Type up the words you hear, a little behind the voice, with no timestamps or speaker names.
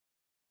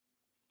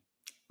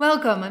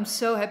Welcome. I'm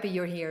so happy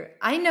you're here.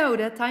 I know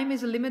that time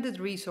is a limited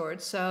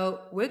resource,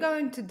 so we're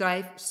going to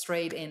dive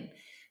straight in.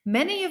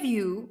 Many of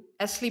you,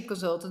 as sleep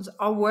consultants,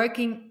 are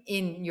working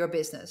in your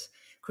business,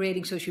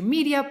 creating social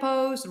media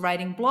posts,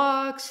 writing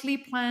blogs,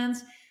 sleep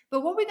plans.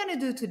 But what we're going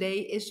to do today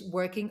is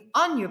working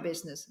on your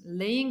business,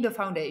 laying the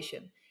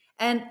foundation.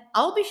 And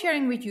I'll be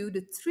sharing with you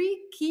the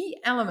three key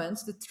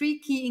elements, the three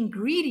key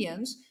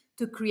ingredients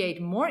to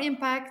create more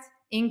impact,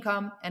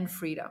 income, and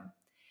freedom.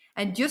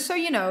 And just so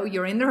you know,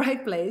 you're in the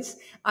right place.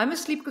 I'm a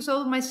sleep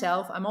consultant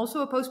myself. I'm also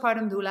a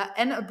postpartum doula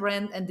and a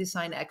brand and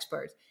design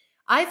expert.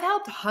 I've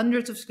helped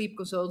hundreds of sleep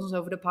consultants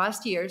over the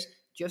past years,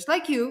 just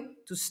like you,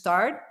 to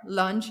start,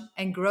 launch,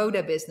 and grow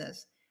their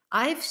business.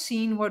 I've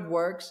seen what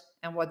works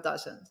and what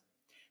doesn't.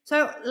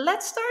 So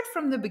let's start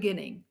from the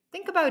beginning.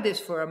 Think about this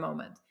for a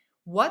moment.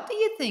 What do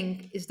you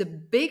think is the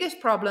biggest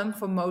problem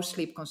for most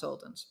sleep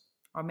consultants?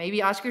 Or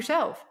maybe ask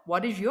yourself,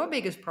 what is your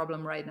biggest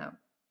problem right now?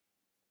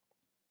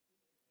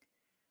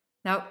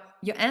 Now,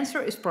 your answer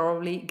is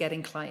probably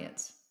getting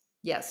clients.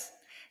 Yes,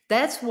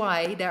 that's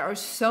why there are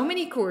so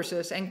many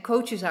courses and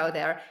coaches out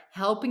there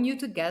helping you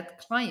to get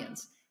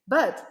clients.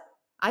 But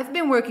I've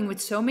been working with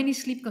so many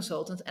sleep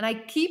consultants and I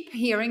keep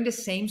hearing the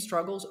same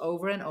struggles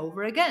over and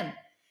over again.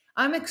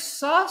 I'm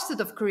exhausted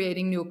of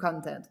creating new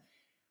content.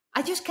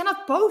 I just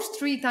cannot post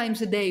 3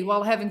 times a day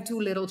while having 2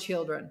 little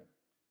children.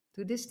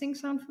 Do these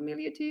things sound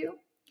familiar to you?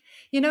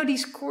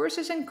 These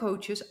courses and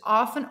coaches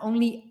often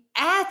only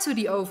add to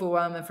the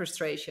overwhelm and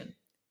frustration.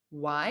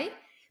 Why?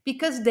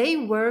 Because they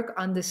work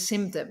on the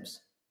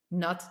symptoms,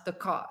 not the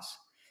cause.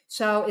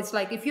 So it's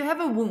like if you have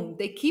a wound,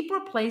 they keep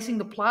replacing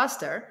the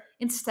plaster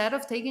instead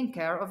of taking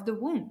care of the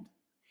wound.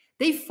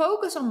 They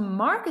focus on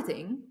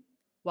marketing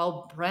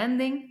while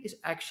branding is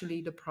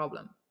actually the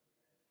problem.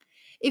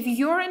 If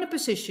you're in a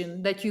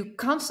position that you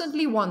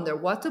constantly wonder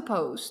what to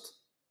post,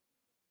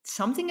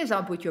 something is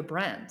up with your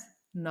brand,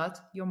 not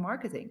your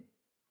marketing.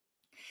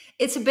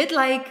 It's a bit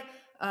like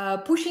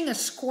pushing a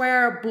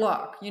square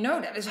block,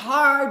 that is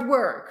hard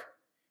work.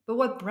 But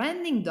what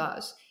branding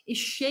does is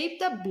shape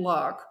that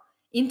block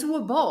into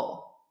a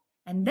ball.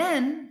 And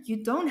then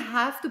you don't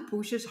have to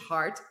push as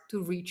hard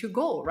to reach your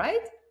goal,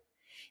 right?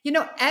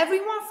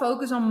 Everyone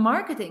focuses on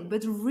marketing,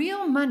 but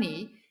real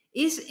money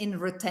is in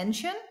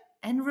retention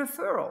and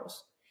referrals.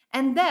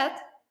 And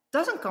that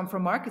doesn't come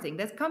from marketing,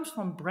 that comes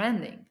from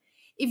branding.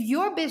 If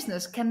your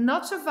business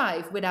cannot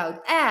survive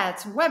without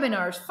ads,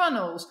 webinars,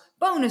 funnels,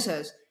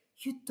 bonuses,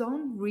 you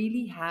don't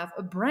really have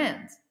a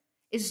brand.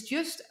 It's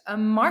just a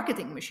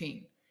marketing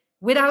machine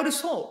without a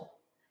soul.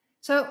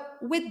 So,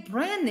 with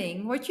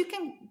branding, what you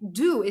can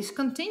do is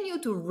continue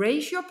to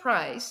raise your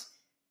price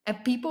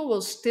and people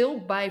will still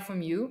buy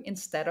from you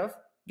instead of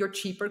your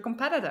cheaper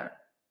competitor.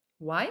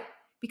 Why?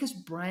 Because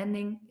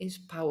branding is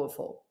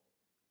powerful.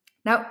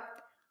 Now,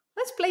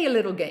 let's play a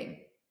little game.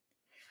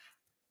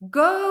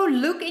 Go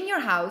look in your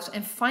house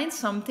and find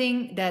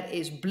something that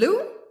is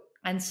blue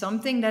and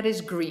something that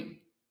is green.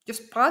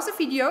 Just pause the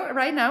video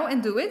right now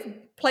and do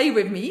it. Play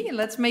with me.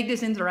 Let's make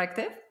this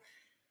interactive.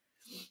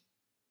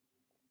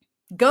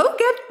 Go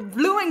get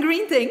blue and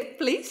green thing,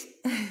 please.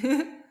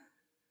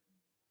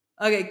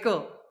 Okay,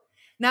 cool.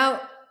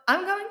 Now,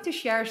 I'm going to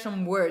share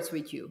some words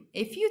with you.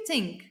 If you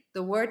think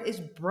the word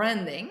is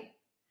branding,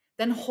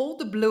 then hold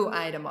the blue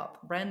item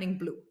up. Branding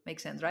blue.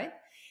 Makes sense, right?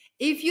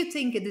 If you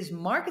think it is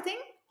marketing,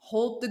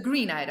 hold the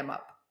green item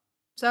up.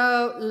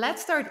 So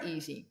let's start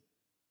easy.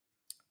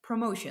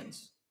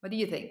 Promotions. What do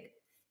you think?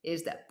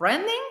 Is that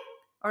branding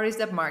or is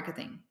that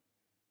marketing?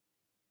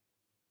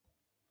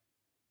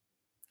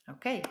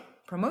 Okay,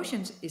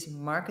 promotions is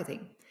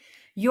marketing.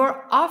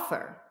 Your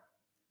offer,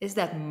 is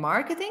that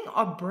marketing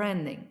or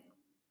branding?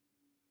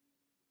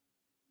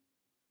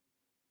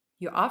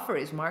 Your offer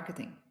is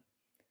marketing.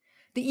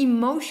 The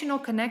emotional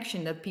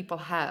connection that people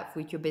have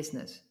with your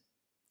business,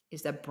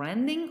 is that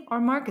branding or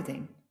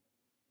marketing?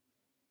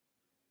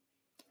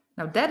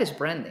 Now that is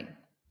branding.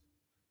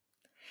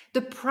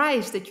 The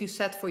price that you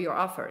set for your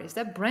offer, is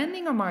that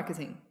branding or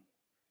marketing?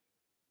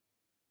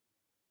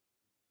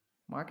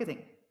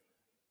 Marketing.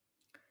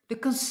 The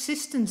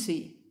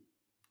consistency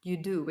you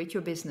do with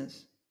your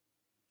business,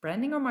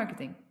 branding or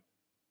marketing?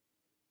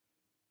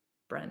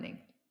 Branding.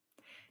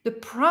 The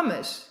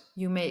promise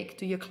you make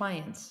to your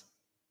clients,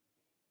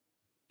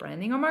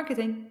 branding or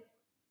marketing?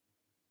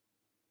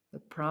 The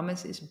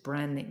promise is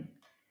branding.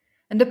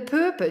 And the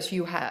purpose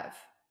you have,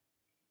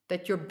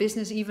 that your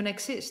business even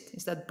exists,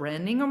 is that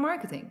branding or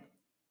marketing?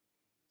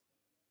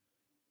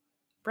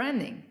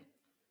 Branding.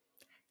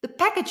 The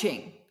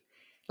packaging,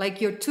 like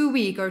your 2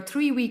 week or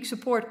 3 week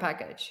support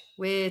package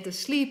with a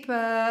sleep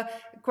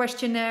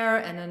questionnaire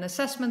and an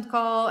assessment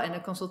call and a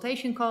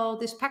consultation call.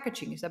 This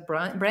packaging, is that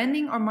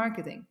branding or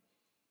marketing?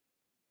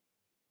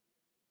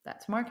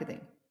 That's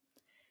marketing.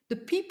 The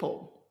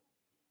people,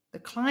 the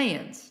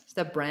clients, is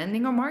that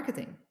branding or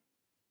marketing?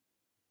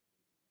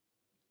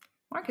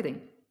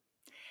 Marketing.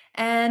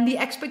 And the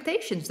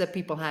expectations that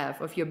people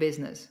have of your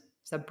business,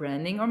 is that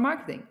branding or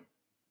marketing?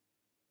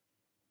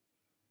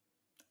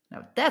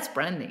 Now that's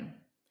branding.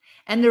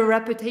 And the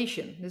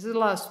reputation, this is the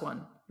last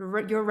one.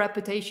 your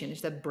reputation?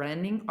 Is that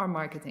branding or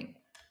marketing?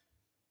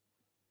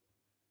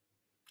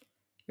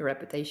 Your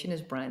reputation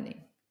is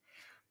branding.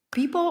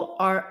 People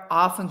are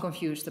often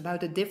confused about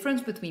the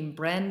difference between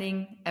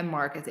branding and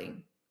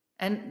marketing.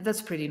 And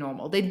that's pretty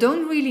normal. They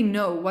don't really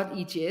know what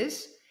each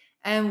is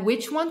and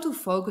which one to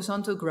focus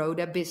on to grow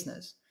their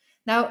business.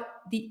 Now,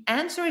 the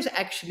answer is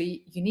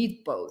actually you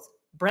need both.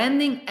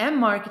 Branding and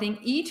marketing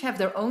each have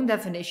their own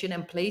definition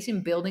and place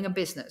in building a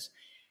business.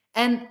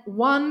 And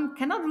one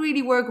cannot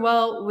really work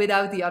well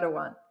without the other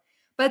one.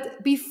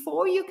 But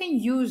before you can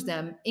use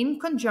them in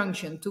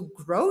conjunction to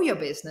grow your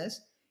business,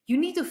 you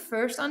need to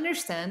first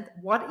understand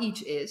what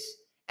each is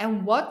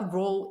and what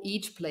role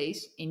each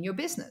plays in your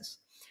business.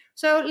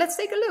 So let's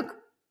take a look.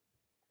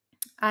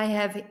 I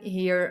have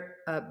here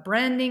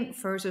branding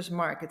versus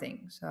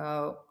marketing.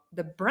 So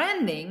the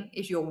branding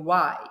is your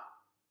why,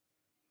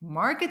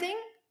 marketing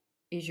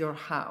is your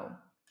how.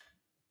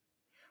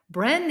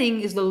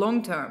 Branding is the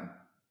long term,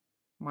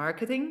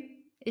 marketing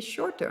is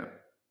short term.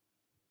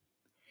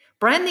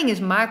 Branding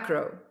is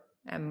macro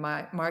and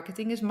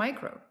marketing is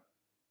micro.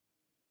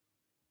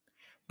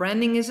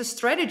 Branding is a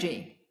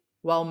strategy,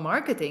 while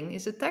marketing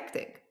is a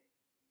tactic.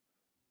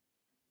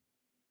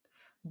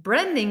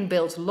 Branding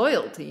builds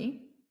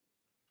loyalty,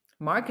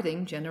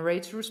 marketing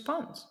generates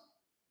response.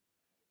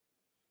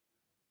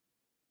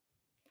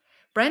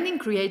 Branding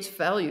creates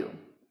value,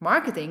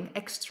 marketing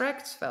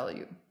extracts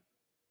value.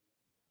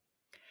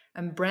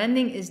 And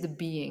branding is the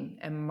being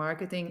and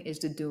marketing is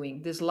the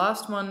doing. This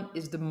last one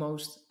is the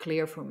most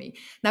clear for me.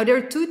 Now, there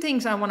are two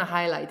things I want to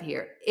highlight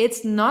here.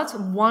 It's not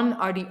one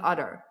or the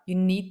other. You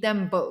need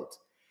them both.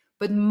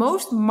 But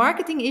most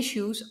marketing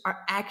issues are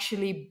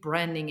actually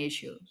branding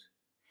issues.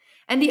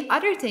 And the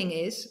other thing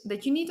is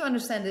that you need to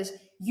understand is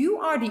you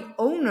are the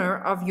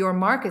owner of your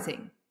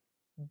marketing.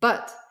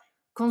 But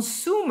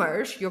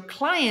consumers, your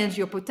clients,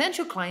 your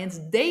potential clients,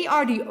 they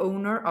are the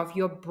owner of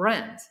your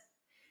brand.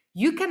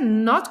 You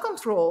cannot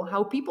control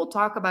how people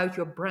talk about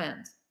your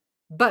brand,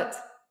 but,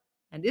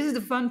 and this is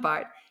the fun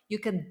part, you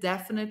can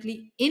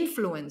definitely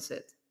influence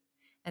it.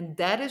 And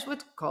that is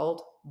what's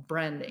called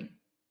branding.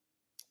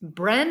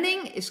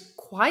 Branding is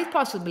quite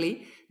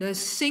possibly the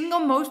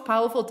single most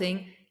powerful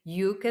thing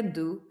you can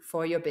do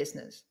for your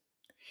business.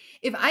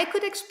 If I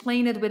could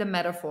explain it with a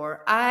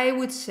metaphor, I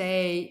would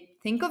say,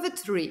 think of a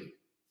tree.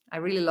 I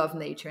really love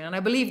nature, and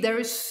I believe there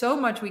is so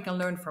much we can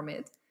learn from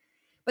it.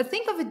 But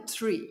think of a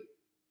tree.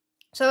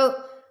 So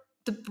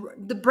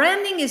the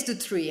branding is the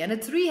tree, and a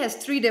tree has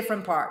three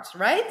different parts,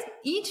 right?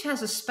 Each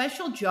has a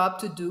special job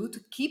to do to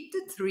keep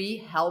the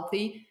tree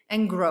healthy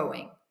and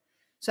growing.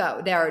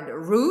 So there are the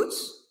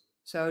roots,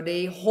 so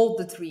they hold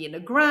the tree in the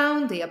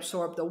ground, they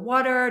absorb the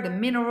water, the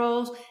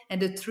minerals,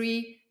 and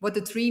what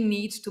the tree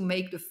needs to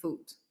make the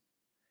food.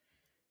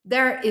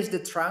 There is the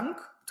trunk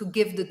to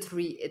give the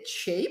tree its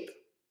shape.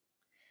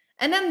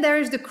 And then there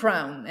is the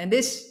crown, and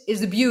this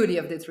is the beauty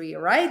of the tree,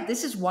 right?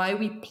 This is why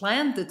we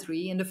plant the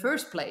tree in the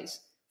first place,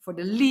 for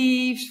the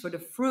leaves, for the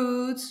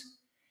fruits.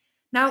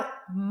 Now,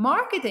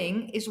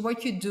 marketing is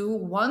what you do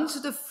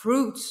once the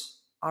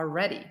fruits are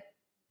ready.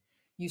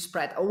 You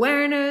spread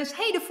awareness,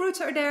 hey, the fruits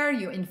are there,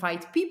 you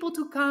invite people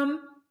to come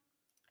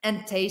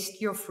and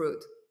taste your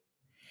fruit.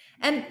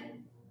 And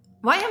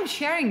why I'm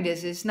sharing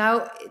this is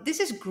now, this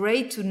is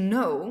great to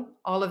know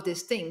all of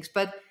these things,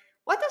 but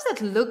what does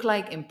that look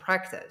like in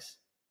practice?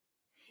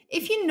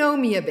 If you know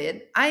me a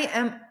bit, I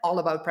am all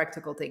about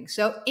practical things.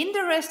 So in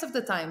the rest of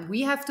the time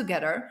we have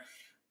together,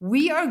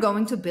 we are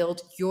going to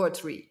build your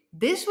tree.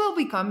 This will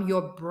become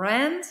your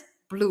brand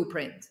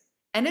blueprint,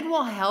 and it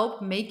will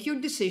help make your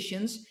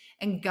decisions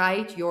and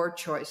guide your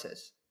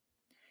choices.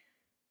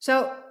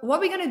 So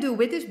what we're going to do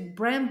with this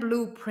brand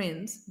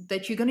blueprint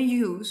that you're going to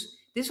use,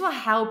 this will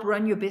help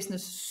run your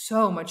business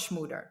so much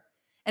smoother.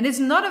 And it's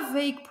not a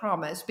vague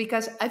promise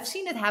because I've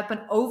seen it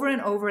happen over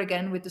and over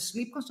again with the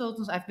sleep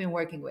consultants I've been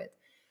working with.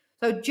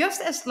 So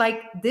just as like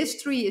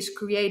this tree is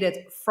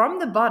created from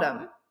the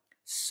bottom,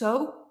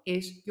 so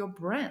is your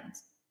brand.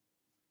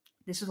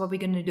 This is what we're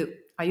going to do.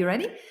 Are you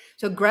ready?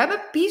 So grab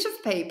a piece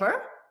of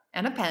paper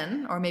and a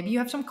pen, or maybe you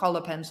have some color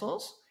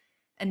pencils,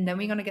 and then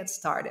we're going to get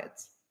started.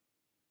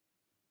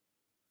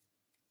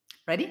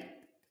 Ready?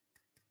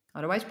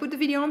 Otherwise, put the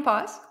video on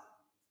pause.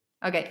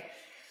 Okay.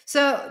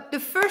 So the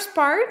first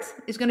part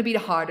is going to be the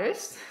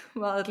hardest,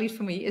 well, at least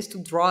for me, is to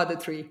draw the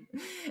tree.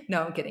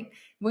 No, I'm kidding.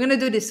 We're going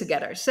to do this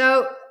together.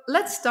 So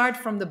let's start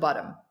from the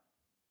bottom.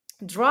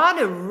 Draw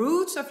the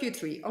roots of your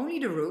tree, only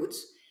the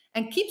roots,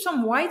 and keep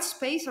some white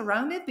space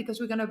around it because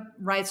we're going to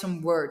write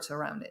some words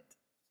around it.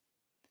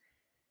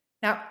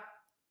 Now,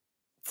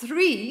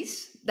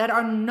 trees that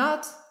are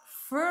not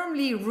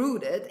firmly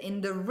rooted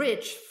in the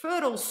rich,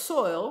 fertile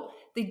soil,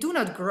 they do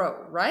not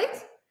grow,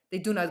 right? They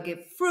do not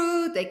give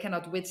fruit, they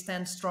cannot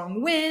withstand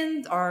strong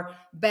wind or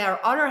bear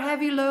other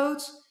heavy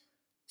loads.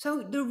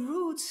 So the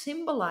roots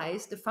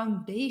symbolize the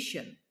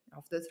foundation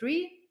of the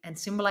tree and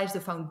symbolize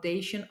the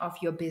foundation of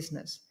your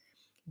business.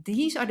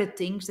 These are the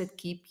things that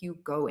keep you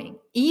going,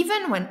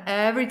 even when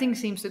everything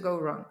seems to go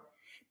wrong.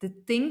 The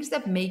things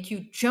that make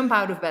you jump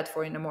out of bed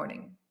for in the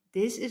morning.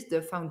 This is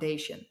the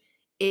foundation.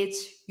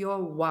 It's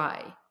your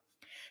why.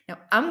 Now,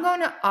 I'm going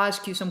to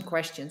ask you some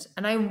questions,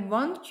 and I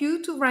want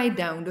you to write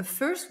down the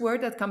first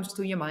word that comes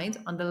to your mind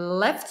on the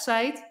left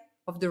side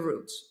of the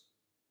roots.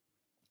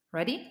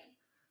 Ready?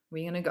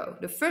 We're going to go.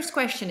 The first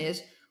question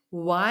is,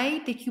 why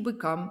did you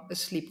become a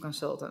sleep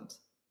consultant?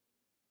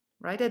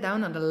 Write it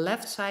down on the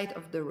left side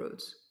of the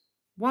roots.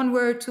 One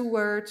word, two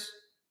words,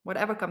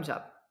 whatever comes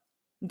up.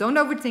 Don't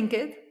overthink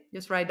it.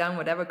 Just write down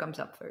whatever comes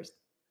up first.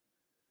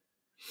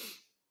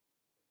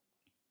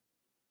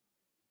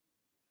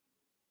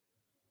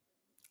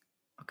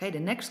 Okay, the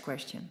next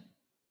question.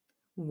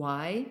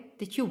 Why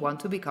did you want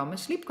to become a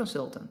sleep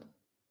consultant?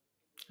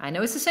 I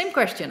know it's the same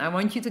question. I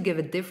want you to give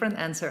a different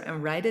answer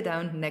and write it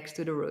down next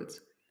to the roots.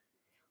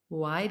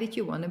 Why did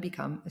you want to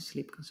become a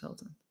sleep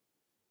consultant?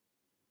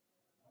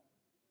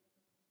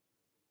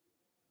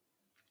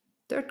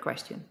 Third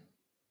question.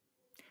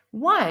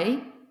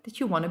 Why did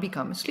you want to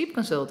become a sleep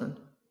consultant?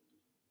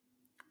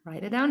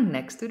 Write it down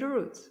next to the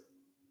roots.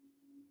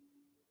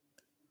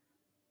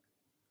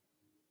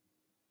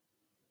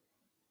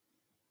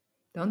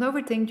 Don't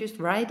overthink, just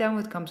write down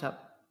what comes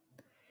up.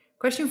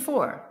 Question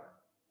 4.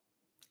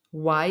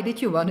 Why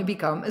did you want to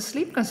become a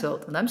sleep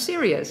consultant? I'm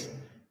serious.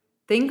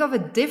 Think of a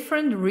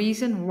different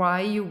reason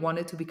why you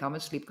wanted to become a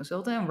sleep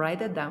consultant and write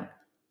that down.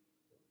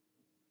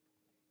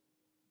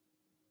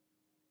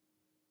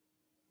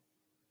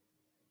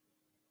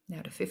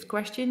 Now the 5th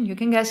question, you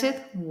can guess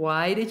it.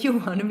 Why did you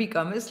want to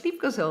become a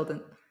sleep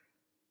consultant?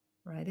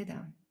 Write it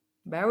down.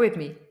 Bear with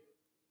me.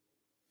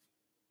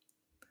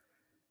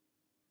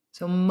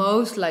 So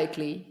most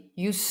likely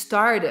you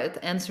started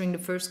answering the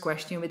first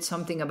question with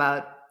something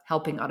about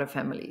helping other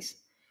families.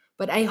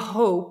 But I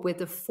hope with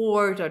the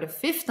 4th or the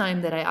 5th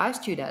time that I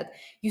asked you that,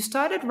 you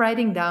started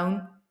writing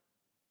down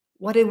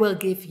what it will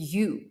give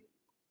you.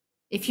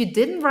 If you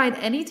didn't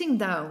write anything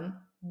down,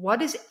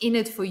 what is in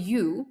it for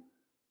you,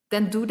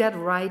 then do that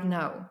right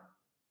now.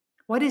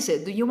 What is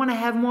it? Do you want to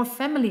have more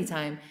family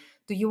time?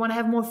 Do you want to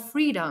have more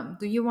freedom?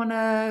 Do you want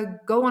to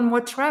go on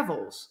more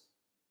travels?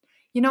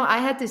 You know, I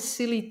had this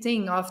silly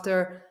thing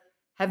after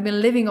having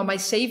been living on my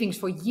savings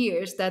for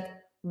years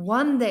that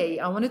one day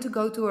I wanted to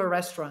go to a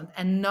restaurant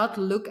and not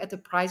look at the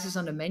prices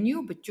on the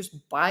menu, but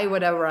just buy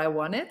whatever I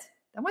wanted.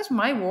 That was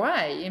my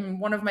why in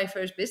one of my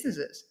first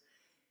businesses.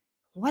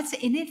 What's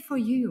in it for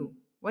you?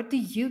 What do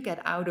you get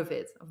out of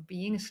it, of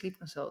being a sleep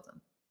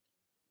consultant?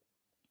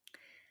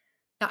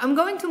 Now, I'm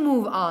going to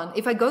move on.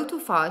 If I go too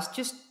fast,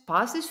 just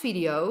pause this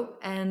video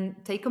and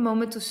take a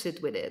moment to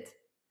sit with it.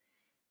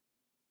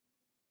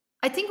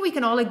 I think we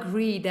can all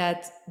agree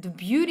that the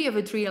beauty of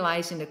a tree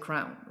lies in the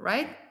crown,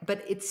 right?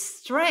 But its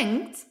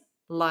strength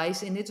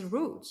lies in its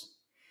roots.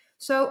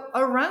 So,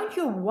 around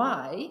your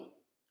why,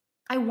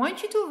 I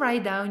want you to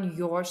write down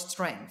your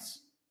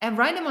strengths and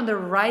write them on the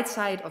right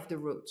side of the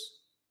roots.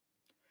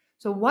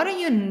 So, what are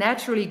you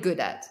naturally good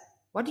at?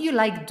 What do you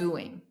like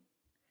doing?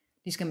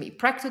 These can be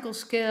practical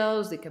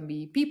skills, they can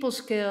be people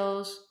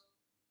skills.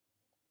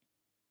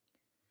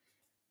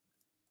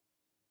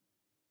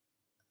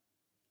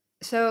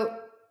 So,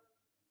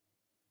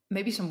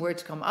 maybe some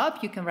words come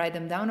up, you can write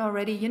them down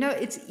already. You know,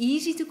 it's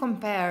easy to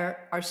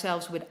compare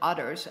ourselves with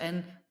others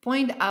and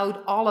point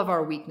out all of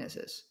our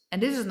weaknesses.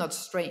 And this is not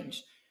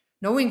strange.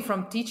 Knowing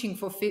from teaching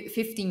for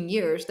 15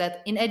 years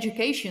that in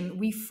education,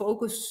 we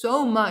focus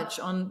so much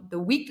on the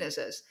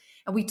weaknesses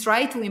and we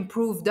try to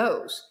improve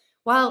those.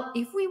 While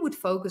if we would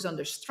focus on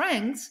the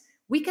strengths,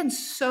 we can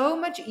so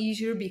much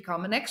easier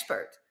become an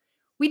expert.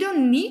 We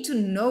don't need to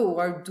know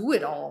or do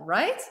it all,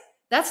 right?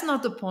 That's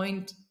not the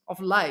point of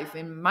life,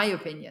 in my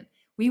opinion.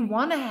 We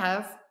want to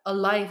have a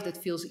life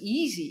that feels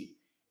easy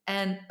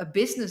and a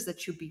business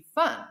that should be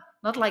fun,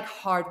 not like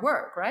hard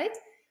work, right?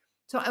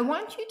 So I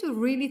want you to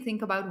really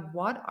think about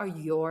what are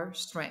your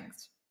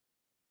strengths.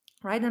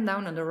 Write them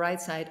down on the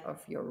right side of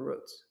your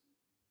roots.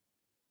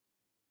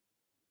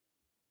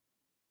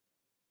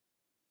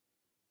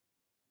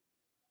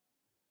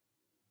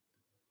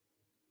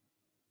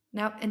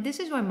 Now, and this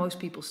is why most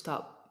people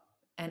stop.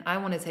 And I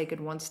want to take it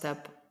one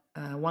step,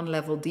 one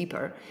level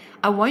deeper.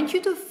 I want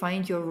you to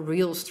find your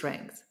real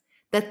strength.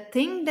 That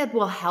thing that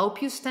will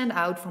help you stand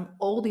out from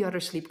all the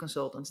other sleep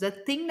consultants.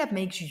 That thing that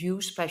makes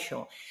you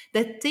special.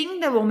 That thing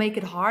that will make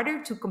it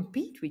harder to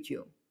compete with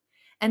you.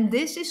 And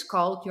this is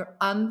called your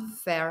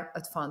unfair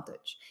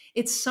advantage.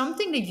 It's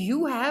something that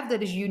you have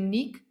that is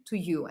unique to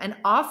you. And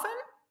often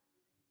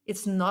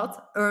it's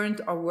not earned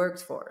or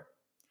worked for.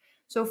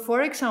 So,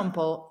 for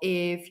example,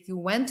 if you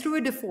went through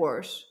a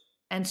divorce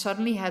and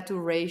suddenly had to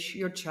raise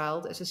your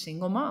child as a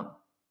single mom,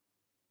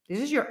 this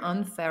is your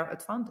unfair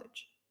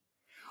advantage.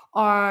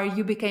 Or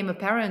you became a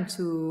parent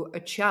to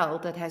a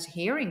child that has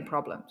hearing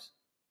problems.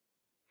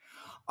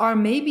 Or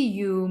maybe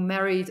you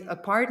married a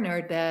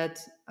partner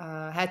that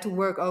had to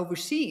work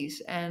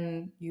overseas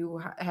and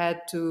you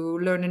had to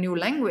learn a new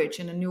language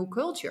and a new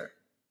culture.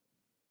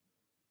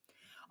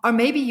 Or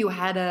maybe you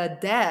had a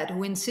dad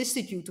who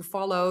insisted you to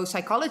follow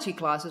psychology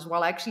classes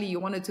while actually you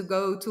wanted to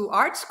go to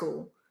art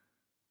school.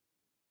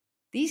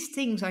 These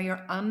things are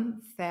your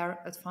unfair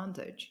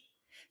advantage.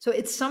 So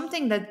it's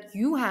something that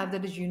you have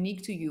that is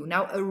unique to you.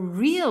 Now, a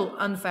real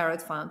unfair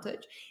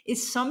advantage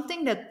is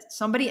something that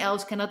somebody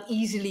else cannot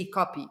easily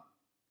copy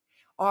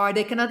or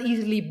they cannot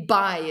easily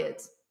buy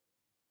it,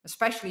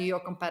 especially your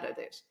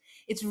competitors.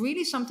 It's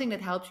really something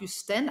that helps you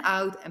stand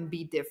out and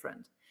be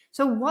different.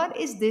 So, what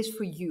is this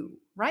for you?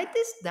 Write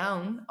this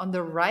down on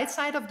the right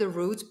side of the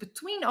roots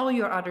between all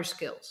your other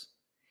skills.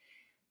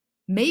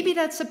 Maybe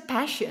that's a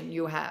passion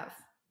you have,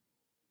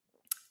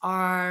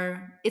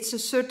 or it's a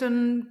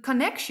certain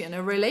connection,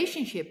 a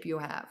relationship you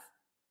have.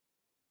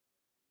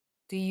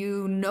 Do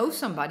you know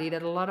somebody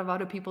that a lot of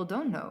other people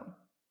don't know?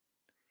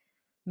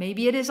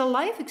 Maybe it is a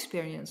life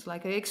experience,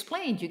 like I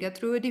explained. You get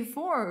through a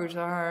divorce,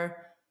 or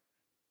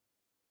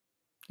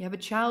you have a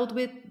child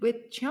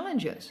with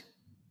challenges.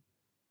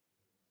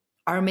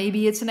 Or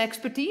maybe it's an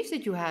expertise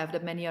that you have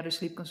that many other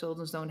sleep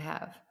consultants don't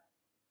have.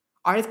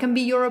 Or it can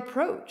be your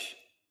approach.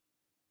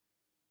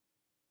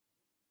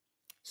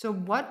 So,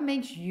 what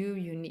makes you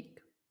unique?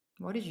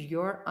 What is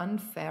your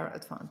unfair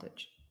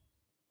advantage?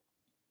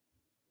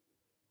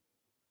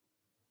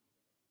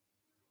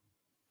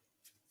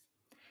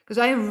 Because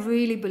I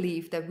really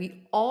believe that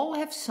we all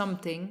have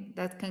something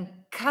that can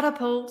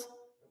catapult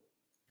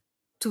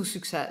to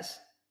success.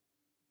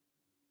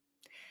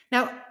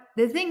 Now,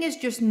 the thing is,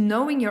 just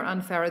knowing your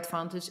unfair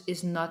advantage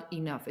is not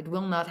enough. It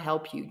will not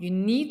help you. You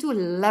need to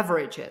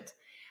leverage it.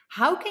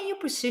 How can you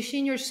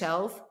position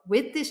yourself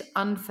with this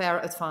unfair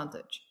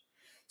advantage?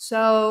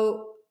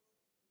 So,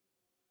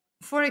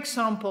 for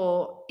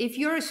example, if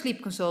you're a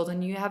sleep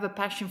consultant, you have a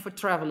passion for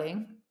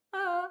traveling,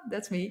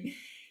 that's me,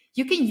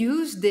 you can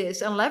use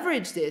this and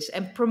leverage this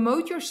and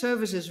promote your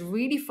services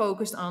really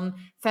focused on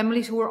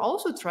families who are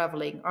also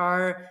traveling,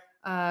 or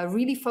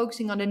really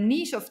focusing on the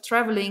niche of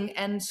traveling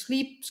and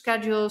sleep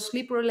schedules,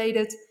 sleep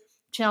related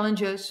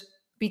challenges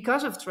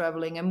because of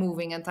traveling and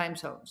moving and time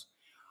zones.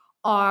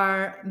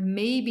 Or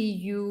maybe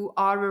you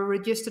are a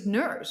registered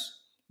nurse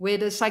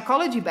with a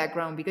psychology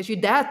background because your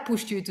dad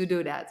pushed you to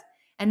do that.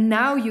 And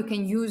now you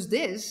can use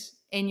this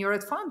in your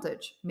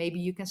advantage. Maybe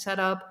you can set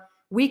up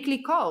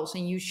weekly calls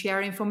and you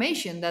share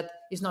information that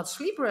is not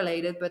sleep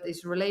related, but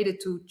is related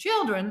to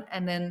children.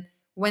 And then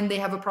when they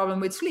have a problem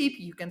with sleep,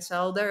 you can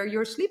sell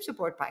your sleep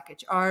support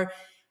package. Or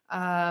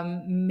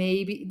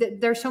maybe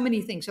there's so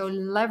many things. So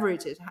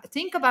leverage it.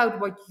 Think about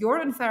what your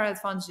unfair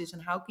advantage is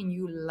and how can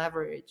you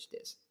leverage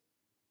this.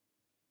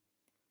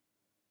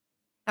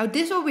 Now,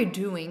 this what we're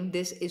doing,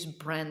 this is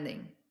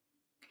branding.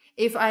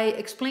 If I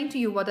explain to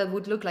you what that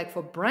would look like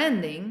for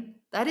branding,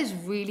 that is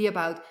really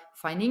about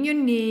finding your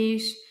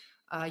niche,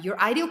 your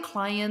ideal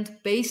client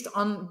based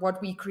on what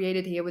we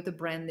created here with the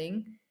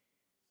branding,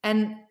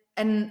 and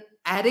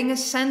adding a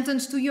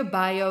sentence to your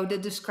bio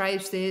that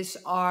describes this,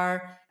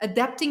 or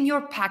adapting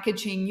your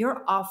packaging,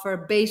 your offer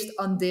based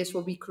on this,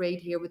 what we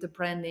create here with the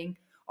branding,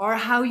 or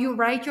how you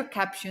write your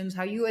captions,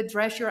 how you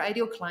address your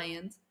ideal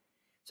client.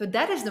 So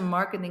that is the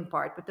marketing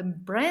part. But the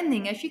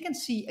branding, as you can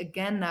see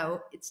again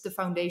now, it's the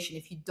foundation.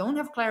 If you don't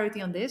have clarity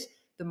on this,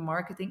 the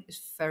marketing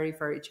is very,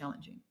 very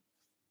challenging.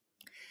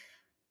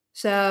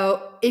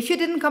 So if you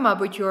didn't come up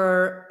with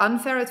your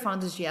unfair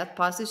advantage yet,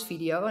 pause this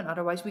video, and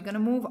otherwise we're going to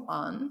move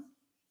on.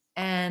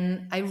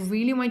 And I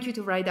really want you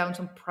to write down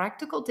some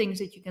practical things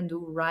that you can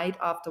do right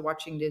after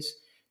watching this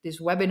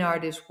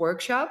webinar, this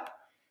workshop.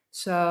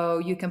 So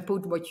you can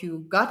put what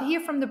you got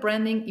here from the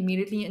branding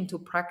immediately into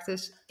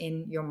practice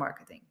in your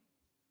marketing.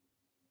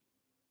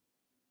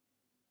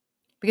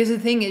 Because the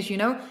thing is,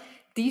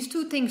 these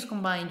two things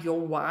combined, your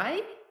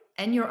why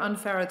and your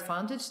unfair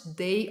advantage,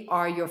 they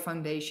are your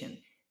foundation.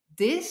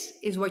 This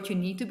is what you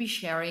need to be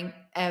sharing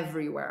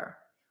everywhere.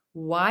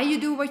 Why you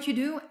do what you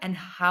do and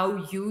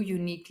how you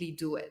uniquely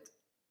do it.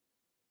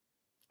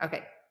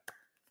 Okay,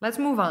 let's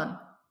move on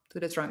to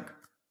the trunk.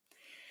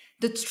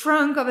 The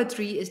trunk of a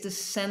tree is the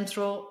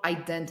central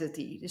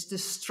identity. It's the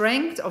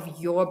strength of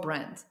your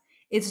brand.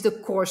 It's the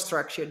core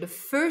structure, the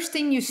first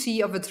thing you see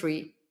of a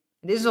tree.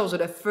 This is also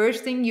the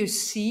first thing you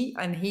see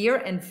and hear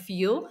and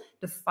feel,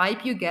 the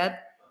vibe you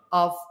get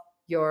of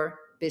your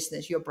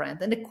business, your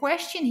brand. And the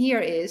question here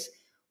is,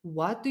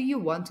 what do you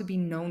want to be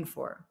known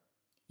for?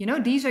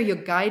 These are your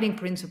guiding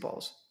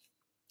principles.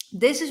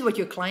 This is what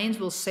your clients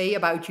will say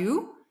about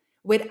you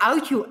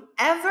without you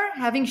ever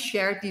having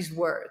shared these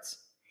words.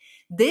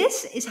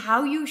 This is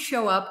how you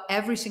show up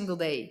every single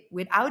day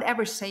without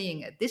ever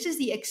saying it. This is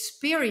the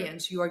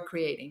experience you are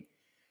creating.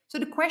 So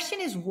the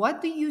question is,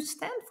 what do you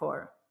stand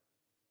for?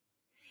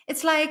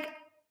 It's like,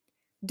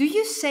 do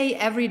you say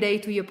every day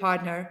to your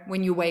partner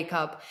when you wake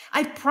up,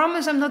 I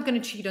promise I'm not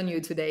going to cheat on you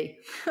today?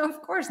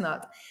 Of course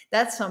not.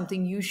 That's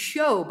something you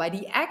show by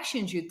the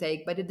actions you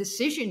take, by the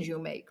decisions you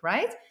make,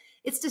 right?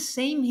 It's the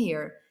same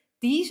here.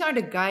 These are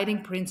the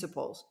guiding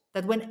principles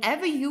that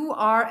whenever you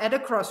are at a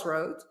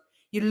crossroad,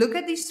 you look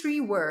at these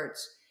three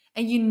words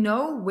and you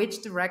know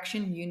which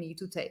direction you need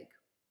to take.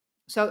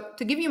 So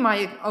to give you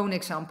my own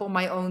example,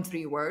 my own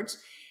three words,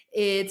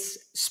 it's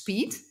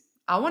speed.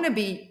 I want to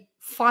be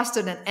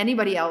faster than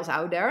anybody else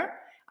out there.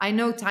 I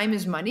know time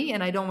is money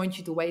and I don't want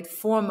you to wait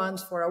 4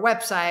 months for a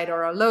website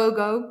or a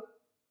logo.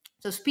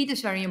 So speed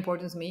is very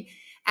important to me.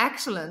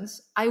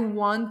 Excellence, I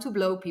want to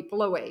blow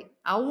people away.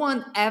 I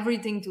want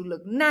everything to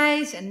look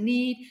nice and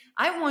neat.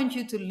 I want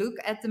you to look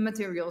at the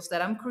materials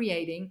that I'm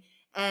creating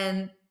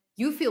and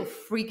you feel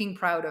freaking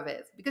proud of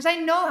it because I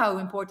know how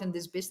important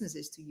this business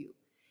is to you.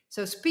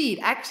 So, speed,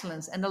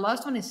 excellence, and the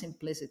last one is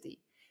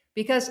simplicity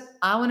because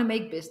I want to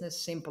make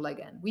business simple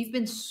again. We've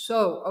been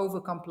so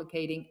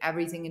overcomplicating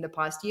everything in the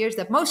past years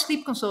that most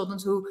sleep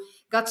consultants who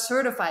got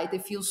certified, they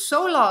feel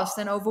so lost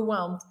and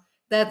overwhelmed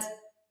that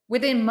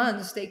within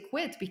months they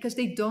quit because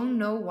they don't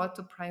know what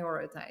to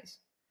prioritize.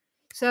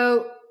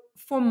 So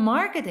for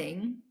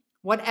marketing,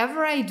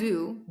 whatever I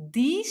do,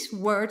 these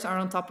words are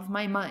on top of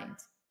my mind.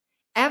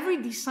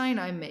 Every design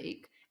I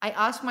make, I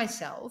ask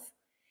myself,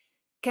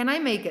 can I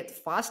make it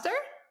faster?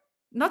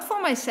 Not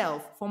for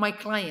myself, for my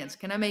clients.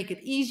 Can I make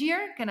it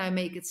easier? Can I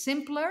make it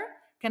simpler?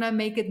 Can I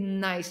make it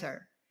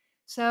nicer?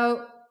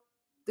 So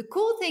the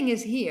cool thing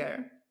is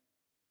here,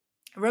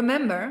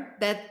 remember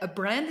that a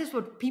brand is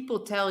what people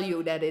tell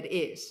you that it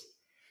is.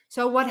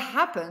 So what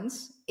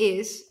happens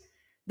is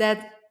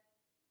that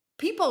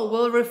people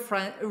will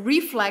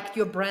reflect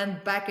your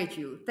brand back at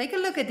you. Take a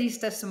look at these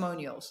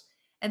testimonials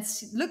and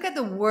look at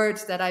the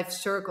words that I've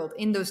circled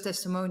in those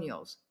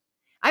testimonials.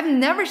 I've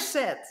never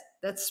said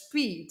that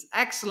speed,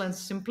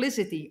 excellence,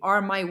 simplicity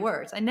are my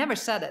words. I never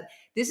said it.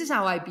 This is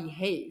how I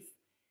behave.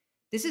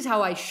 This is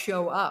how I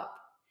show up.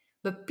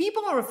 But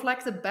people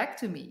reflect it back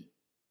to me.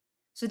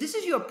 So this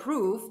is your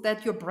proof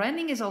that your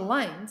branding is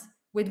aligned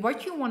with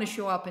what you want to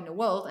show up in the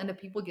world and the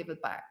people give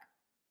it back.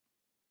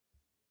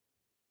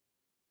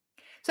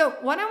 So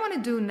what I want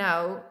to do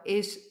now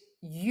is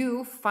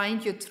you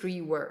find your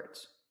 3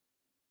 words.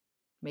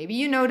 Maybe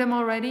you know them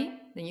already,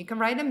 then you can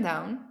write them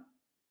down.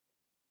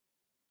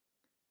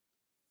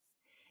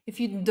 If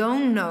you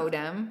don't know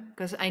them,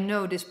 because I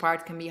know this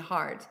part can be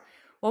hard,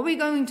 what we're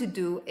going to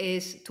do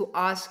is to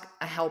ask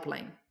a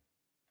helpline.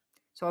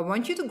 So I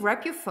want you to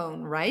grab your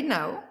phone right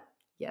now.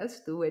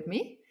 Yes, do with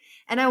me.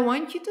 And I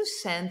want you to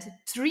send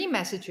 3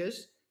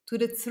 messages to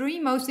the 3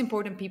 most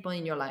important people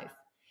in your life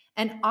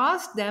and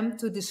ask them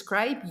to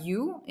describe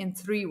you in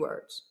 3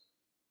 words.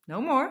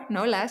 No more,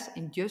 no less,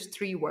 in just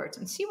 3 words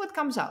and see what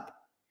comes up.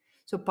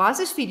 So pause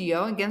this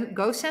video and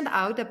go send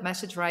out that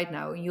message right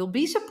now. And you'll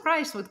be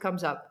surprised what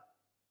comes up.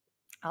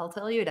 I'll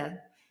tell you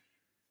that.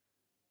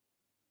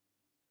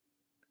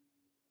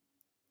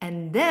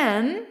 And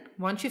then,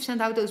 once you've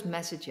sent out those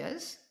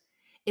messages,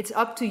 it's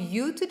up to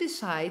you to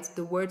decide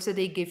the words that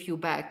they give you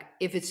back.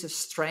 If it's a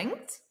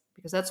strength,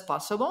 because that's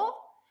possible,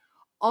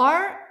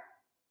 or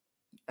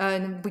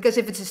because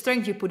if it's a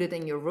strength, you put it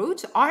in your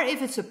roots, or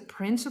if it's a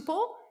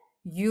principle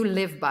you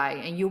live by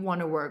and you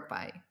want to work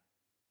by.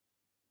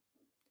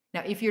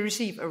 Now, if you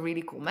receive a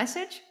really cool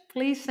message,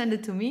 please send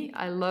it to me.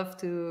 I love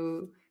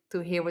to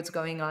hear what's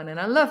going on, and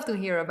I love to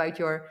hear about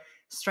your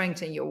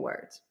strengths and your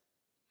words.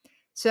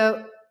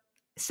 So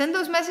send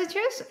those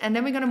messages, and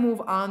then we're going to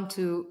move on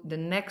to the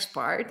next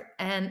part,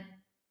 and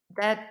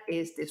that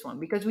is this one,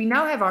 because we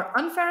now have our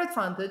unfair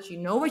advantage. You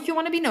know what you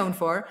want to be known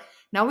for.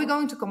 Now we're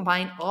going to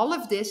combine all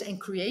of this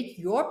and create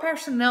your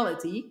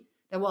personality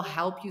that will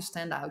help you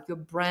stand out, your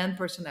brand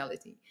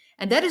personality.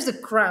 And that is the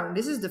crown.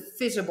 This is the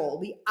visible,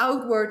 the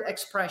outward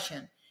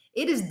expression.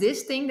 It is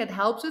this thing that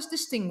helps us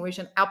distinguish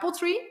an apple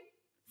tree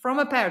from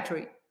a pear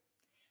tree.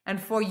 And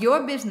for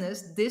your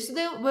business, this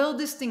will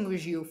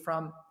distinguish you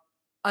from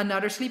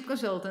another sleep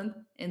consultant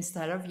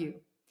instead of you.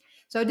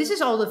 So this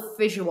is all the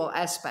visual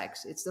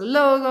aspects. It's the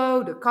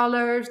logo, the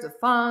colors, the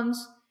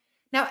fonts.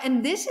 Now,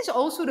 and this is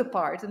also the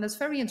part, and that's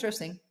very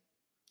interesting.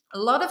 A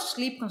lot of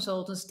sleep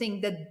consultants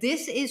think that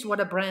this is what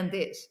a brand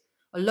is.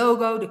 A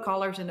logo, the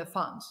colors, and the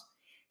fonts.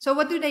 So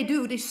what do?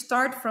 They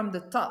start from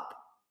the top.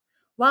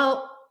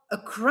 While a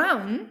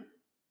crown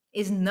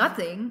is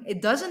nothing,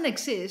 it doesn't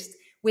exist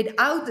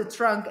without the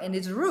trunk and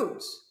its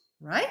roots,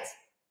 right?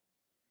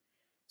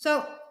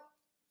 So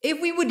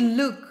if we would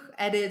look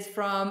at it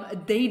from a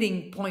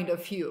dating point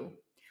of view,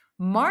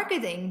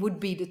 marketing would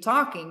be the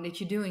talking that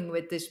you're doing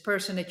with this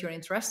person that you're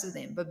interested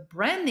in. But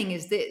branding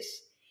is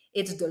this.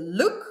 It's the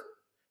look,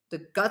 the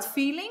gut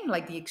feeling,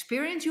 like the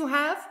experience you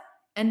have,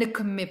 and the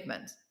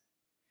commitment.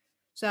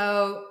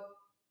 So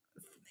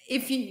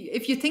if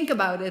you think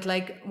about it,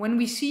 like when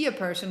we see a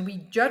person,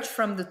 we judge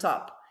from the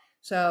top.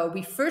 So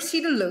we first see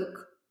the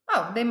look.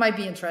 Oh, they might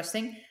be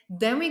interesting.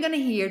 Then we're going to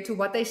hear to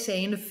what they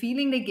say and the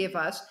feeling they give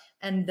us.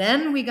 And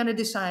then we're going to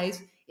decide,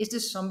 is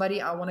this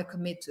somebody I want to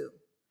commit to?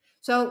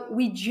 So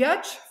we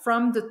judge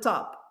from the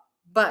top,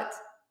 but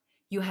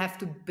you have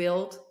to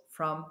build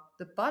from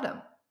the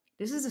bottom.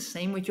 This is the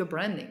same with your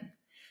branding.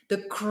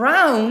 The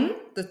crown,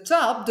 the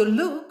top, the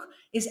look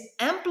is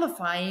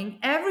amplifying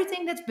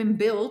everything that's been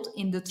built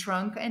in the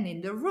trunk and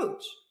in the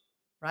roots,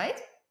 right?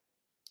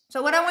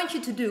 So what I want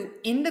you to do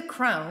in the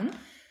crown,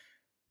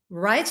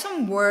 write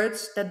some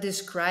words that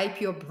describe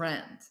your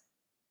brand.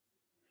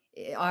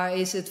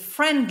 Is it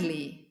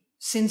friendly,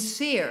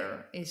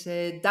 sincere? Is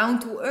it down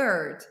to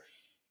earth?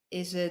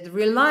 Is it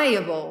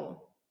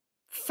reliable,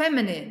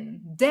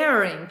 feminine,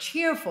 daring,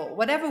 cheerful?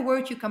 Whatever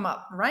word you come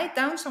up, write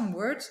down some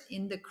words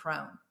in the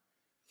crown.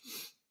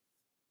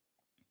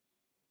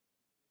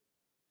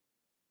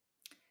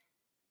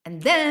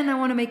 And then I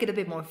want to make it a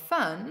bit more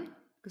fun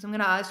because I'm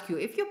going to ask you,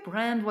 if your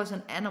brand was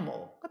an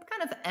animal, what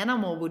kind of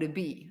animal would it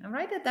be? And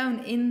write that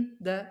down in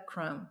the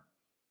crown.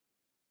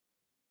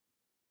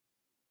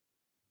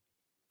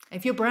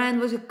 If your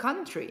brand was a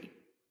country,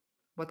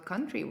 what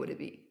country would it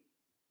be?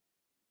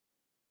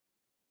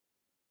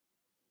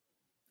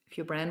 If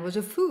your brand was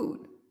a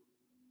food,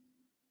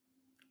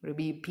 would it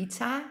be a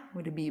pizza?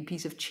 Would it be a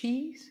piece of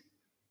cheese?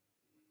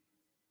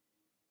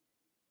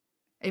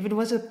 If it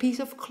was a piece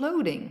of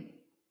clothing,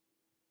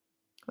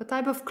 what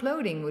type of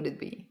clothing would it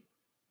be?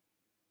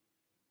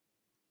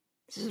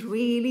 This is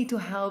really to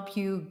help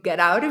you get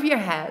out of your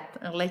head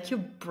and let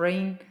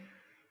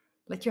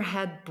your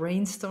head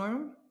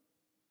brainstorm.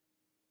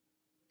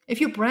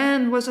 If your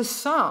brand was a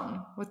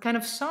song, what kind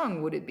of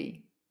song would it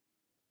be?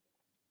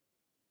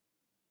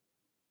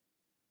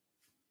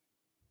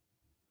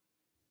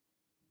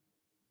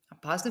 I'll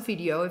pause the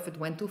video if it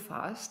went too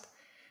fast.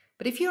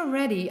 But if you're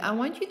ready, I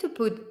want you to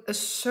put a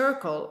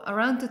circle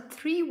around the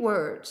 3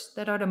 words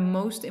that are the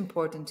most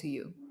important to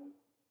you.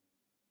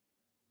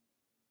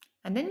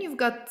 And then you've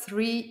got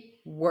 3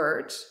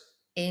 words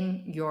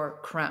in your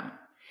crown.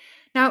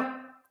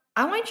 Now,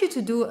 I want you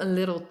to do a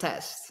little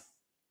test.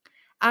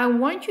 I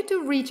want you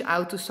to reach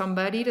out to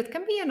somebody. That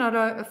can be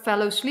a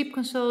fellow sleep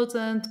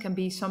consultant, can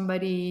be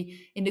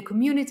somebody in the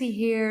community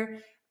here.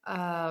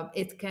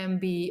 It can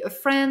be a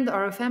friend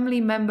or a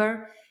family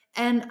member.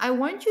 And I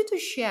want you to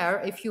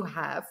share, if you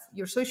have,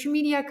 your social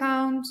media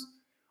account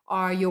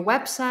or your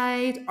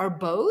website or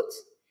both,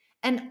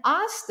 and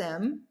ask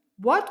them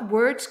what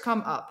words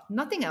come up.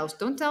 Nothing else.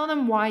 Don't tell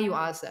them why you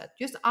asked that.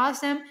 Just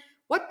ask them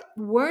what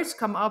words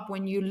come up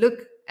when you look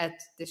at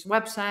this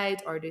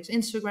website or this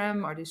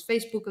Instagram or this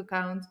Facebook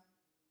account.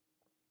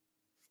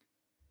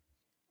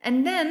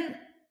 And then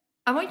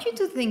I want you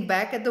to think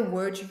back at the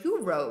words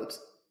you wrote.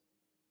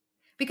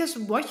 Because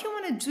what you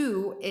want to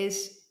do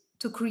is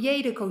to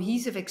create a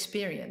cohesive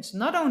experience,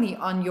 not only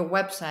on your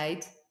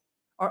website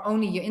or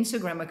only your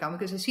Instagram account,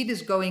 because I see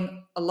this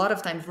going a lot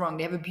of times wrong.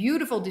 They have a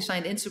beautiful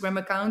designed Instagram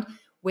account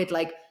with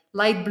like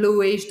light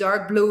bluish,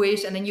 dark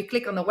bluish, and then you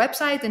click on the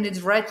website and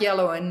it's red,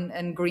 yellow,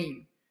 and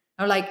green.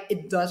 Now, like,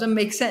 it doesn't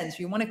make sense.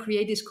 You want to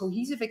create this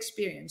cohesive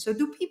experience. So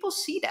do people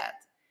see that?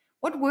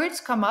 What words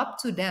come up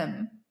to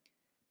them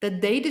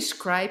that they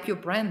describe your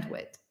brand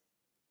with?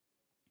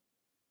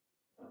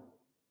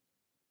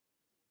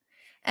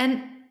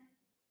 And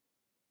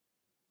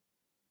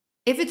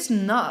if it's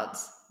not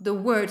the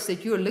words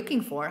that you're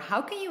looking for,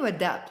 how can you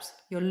adapt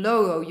your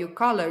logo, your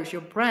colors,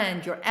 your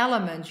brand, your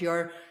elements,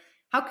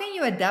 how can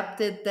you adapt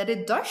it that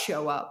it does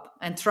show up?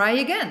 And try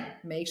again,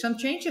 make some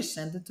changes,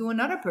 send it to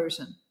another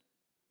person,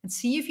 and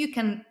see if you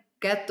can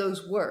get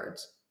those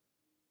words,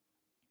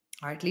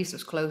 or at least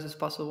as close as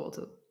possible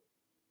to.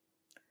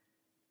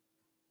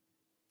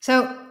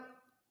 So,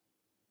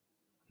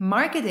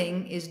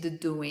 marketing is the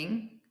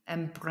doing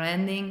and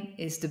branding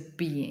is the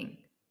being.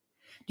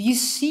 Do you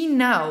see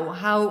now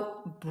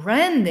how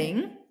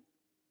branding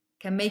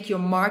can make your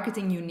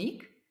marketing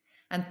unique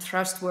and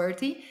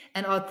trustworthy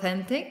and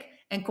authentic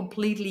and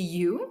completely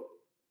you?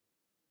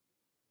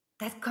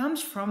 That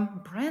comes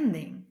from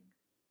branding.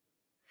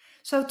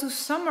 So to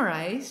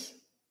summarize,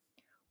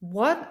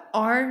 what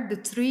are the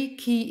 3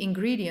 key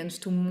ingredients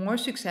to more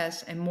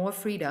success and more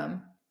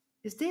freedom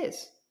is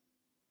this.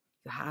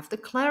 You have the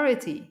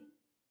clarity.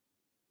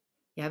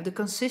 You have the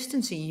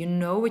consistency. You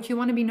know what you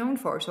want to be known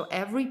for. So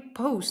every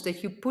post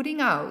that you're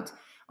putting out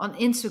on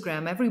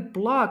Instagram, every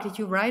blog that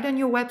you write on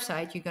your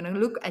website, you're going to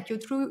look at your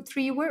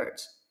 3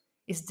 words.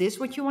 Is this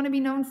what you want to be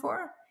known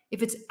for?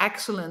 If it's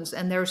excellence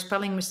and there are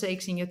spelling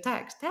mistakes in your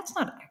text, that's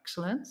not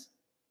excellence.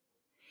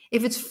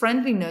 If it's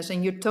friendliness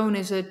and your tone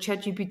is a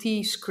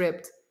ChatGPT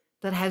script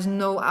that has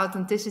no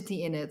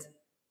authenticity in it,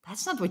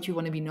 that's not what you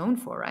want to be known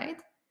for, right?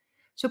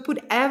 So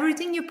put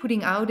everything you're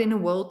putting out in the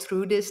world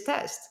through this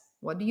test.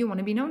 What do you want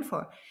to be known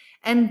for?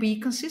 And be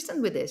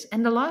consistent with this.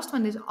 And the last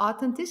one is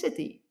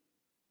authenticity.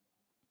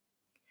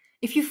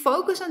 If you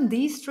focus on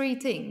these 3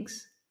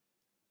 things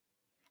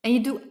and you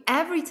do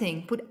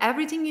everything, put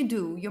everything you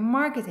do, your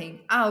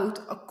marketing out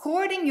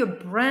according your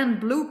brand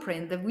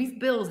blueprint that we've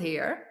built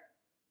here,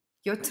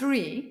 your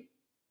 3,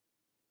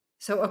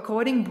 so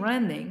according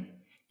branding,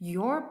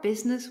 your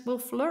business will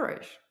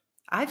flourish.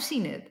 I've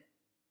seen it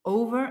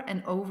over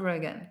and over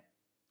again.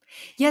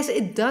 Yes,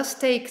 it does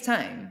take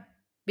time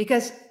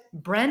because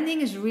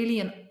branding is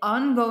really an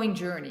ongoing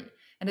journey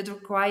and it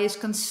requires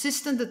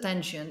consistent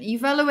attention,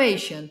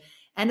 evaluation,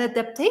 and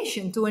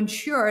adaptation to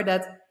ensure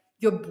that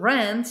your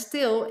brand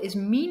still is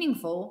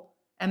meaningful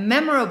and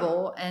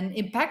memorable and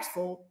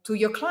impactful to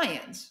your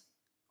clients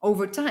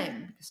over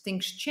time because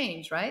things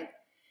change, right?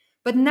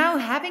 But now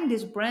having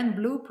this brand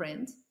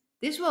blueprint,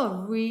 this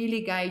will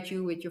really guide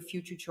you with your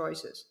future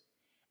choices.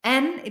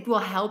 And it will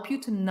help you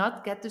to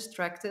not get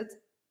distracted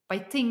by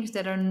things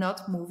that are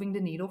not moving the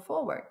needle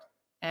forward.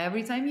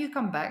 Every time you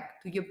come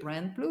back to your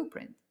brand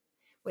blueprint,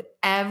 with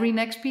every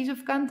next piece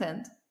of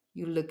content,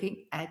 you're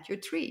looking at your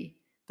 3.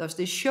 Does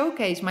this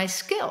showcase my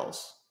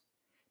skills?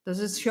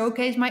 Does it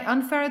showcase my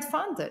unfair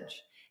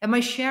advantage? Am I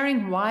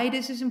sharing why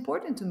this is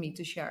important to me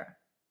to share?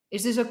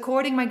 Is this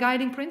according my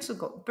guiding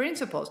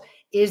principles?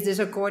 Is this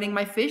according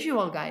my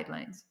visual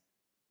guidelines?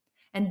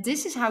 And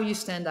this is how you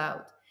stand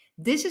out.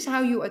 This is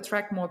how you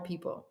attract more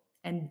people.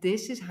 And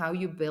this is how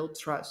you build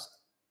trust.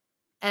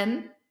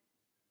 And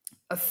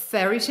a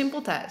very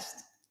simple test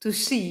to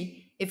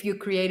see if you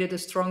created a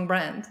strong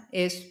brand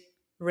is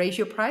raise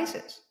your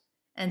prices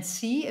and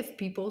see if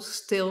people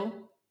still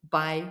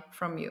buy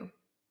from you.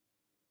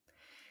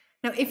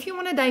 Now, if you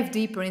want to dive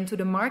deeper into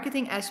the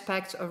marketing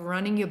aspects of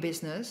running your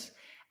business,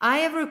 I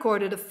have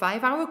recorded a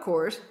 5-hour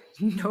course,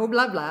 no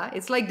blah blah.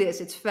 It's like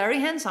this, it's very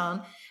hands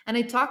on. And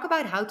I talk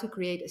about how to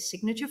create a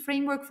signature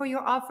framework for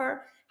your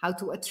offer, how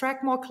to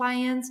attract more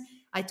clients.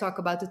 I talk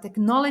about the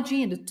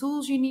technology and the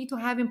tools you need to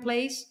have in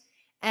place.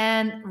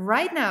 And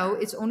right now,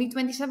 it's only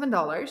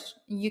 $27.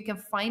 You can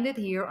find it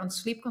here on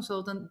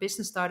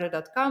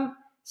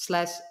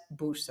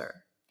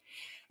sleepconsultantbusinessstarter.com/booster.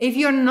 If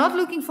you're not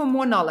looking for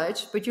more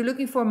knowledge, but you're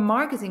looking for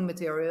marketing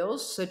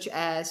materials such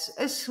as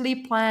a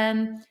sleep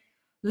plan,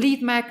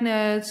 lead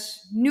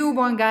magnets,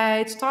 newborn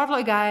guides,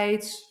 toddler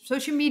guides,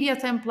 social media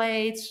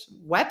templates,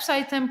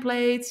 website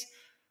templates,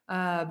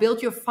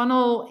 build your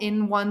funnel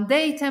in one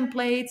day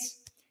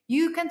templates,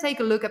 you can take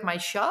a look at my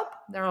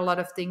shop. There are a lot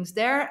of things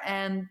there,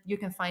 and you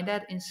can find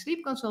that in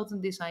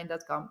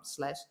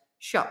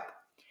sleepconsultantdesign.com/shop.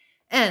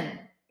 And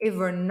if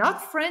we're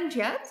not friends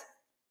yet,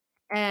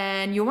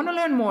 and you want to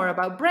learn more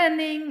about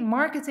branding,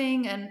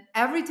 marketing, and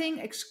everything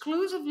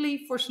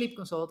exclusively for sleep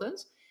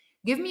consultants,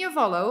 give me a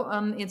follow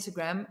on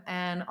Instagram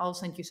and I'll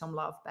send you some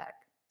love back.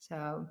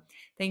 So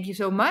thank you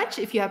so much.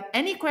 If you have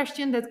any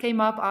question that came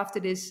up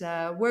after this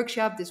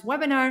workshop, this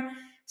webinar,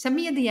 send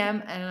me a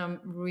DM and I'm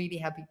really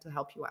happy to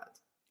help you out.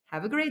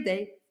 Have a great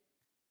day.